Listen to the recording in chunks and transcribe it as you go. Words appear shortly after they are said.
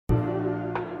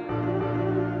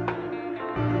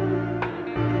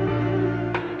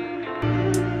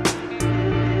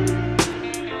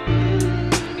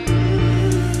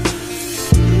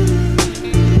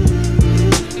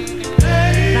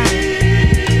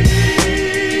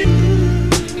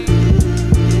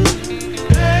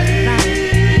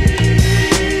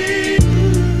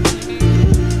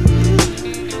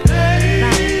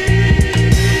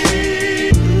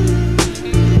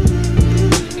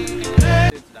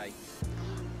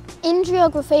In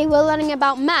geography, we're learning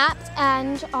about maps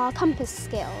and our compass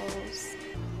skills.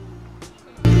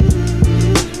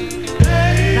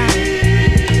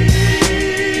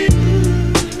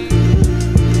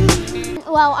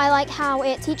 Well, I like how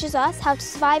it teaches us how to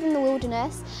survive in the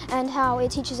wilderness and how it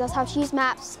teaches us how to use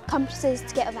maps, compasses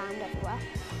to get around everywhere.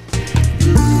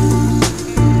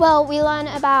 Well, we learn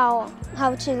about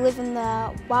how to live in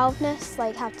the wildness,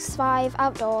 like how to survive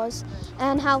outdoors,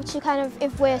 and how to kind of,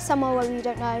 if we're somewhere where we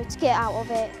don't know, to get out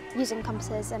of it using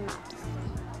compasses and maps.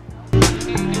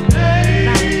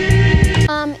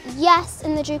 Yes,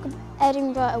 in the Duke of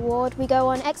Edinburgh Award, we go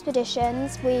on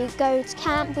expeditions, we go to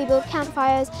camp, we build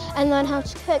campfires and learn how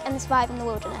to cook and survive in the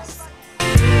wilderness.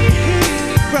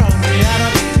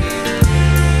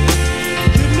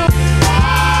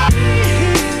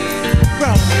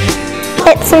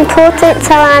 It's important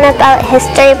to learn about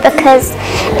history because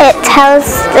it tells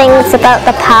things about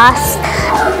the past.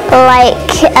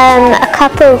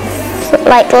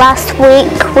 Like last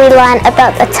week we learned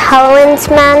about the Toland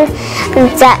man,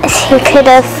 that he could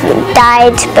have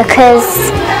died because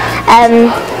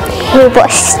he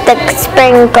watched the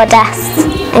spring goddess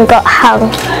and got hung.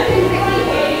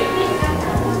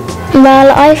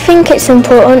 Well, I think it's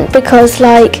important because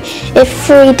if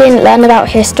we didn't learn about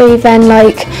history then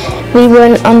we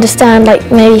wouldn't understand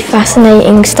maybe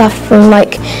fascinating stuff from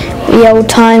the old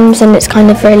times, and it's kind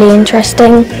of really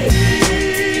interesting.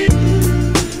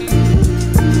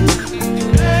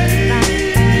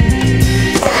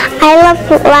 I love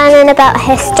learning about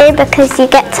history because you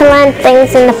get to learn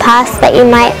things in the past that you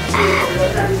might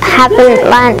haven't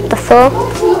learned before.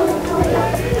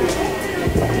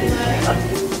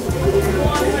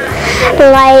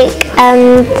 Like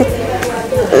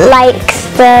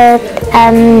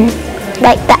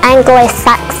the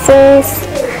Anglo-Saxons,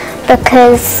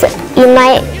 because you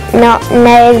might not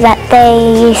know that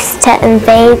they used to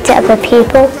invade other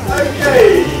people.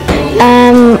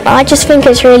 I just think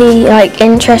it's really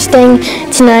interesting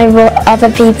to know what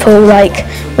other people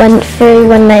went through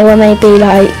when they were maybe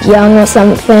young or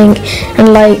something,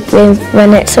 and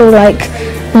when it's all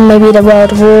maybe the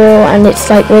World War, and it's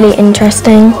really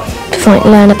interesting to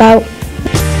learn about.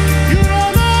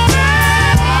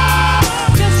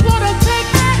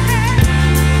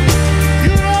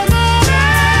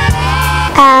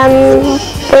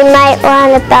 We might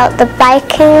learn about the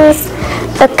Vikings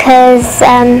because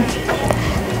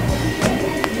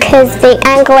the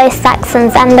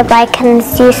Anglo-Saxons and the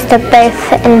Vikings used to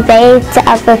both invade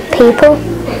other people,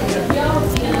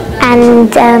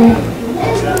 and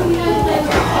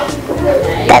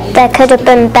that there could have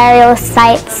been burial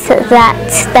sites,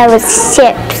 that there was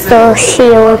ships or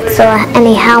shields or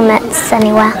any helmets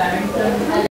anywhere.